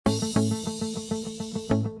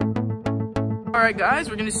Alright guys,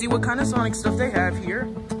 we're gonna see what kind of Sonic stuff they have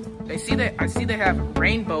here. I see they have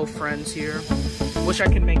Rainbow Friends here. Wish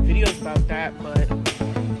I could make videos about that, but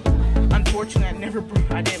unfortunately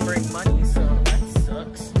I didn't bring money, so that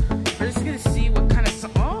sucks. We're just gonna see what kind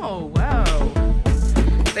of oh wow.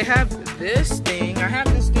 They have this thing. I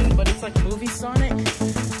have this thing, but it's like movie Sonic.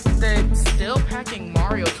 They're still packing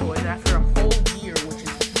Mario toys after a whole year, which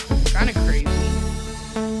is kinda crazy.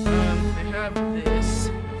 They have this,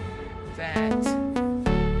 that,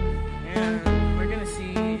 and we're gonna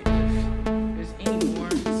see if there's any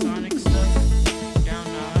more Sonic stuff down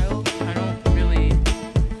the aisle. I don't really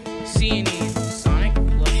see any Sonic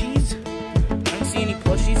plushies. I don't see any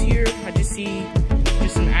plushies here. I just see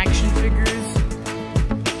just some action figures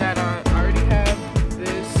that I already have.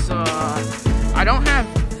 This, I don't have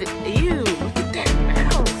the, ew, look at that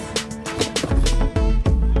mouth.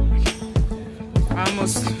 I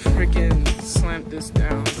almost freaking slammed this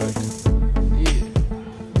down, but yeah.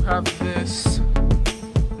 Have this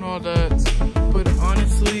and all that, but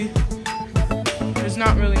honestly, there's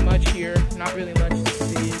not really much here, not really much to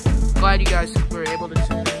see. Glad you guys were able to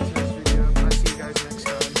tune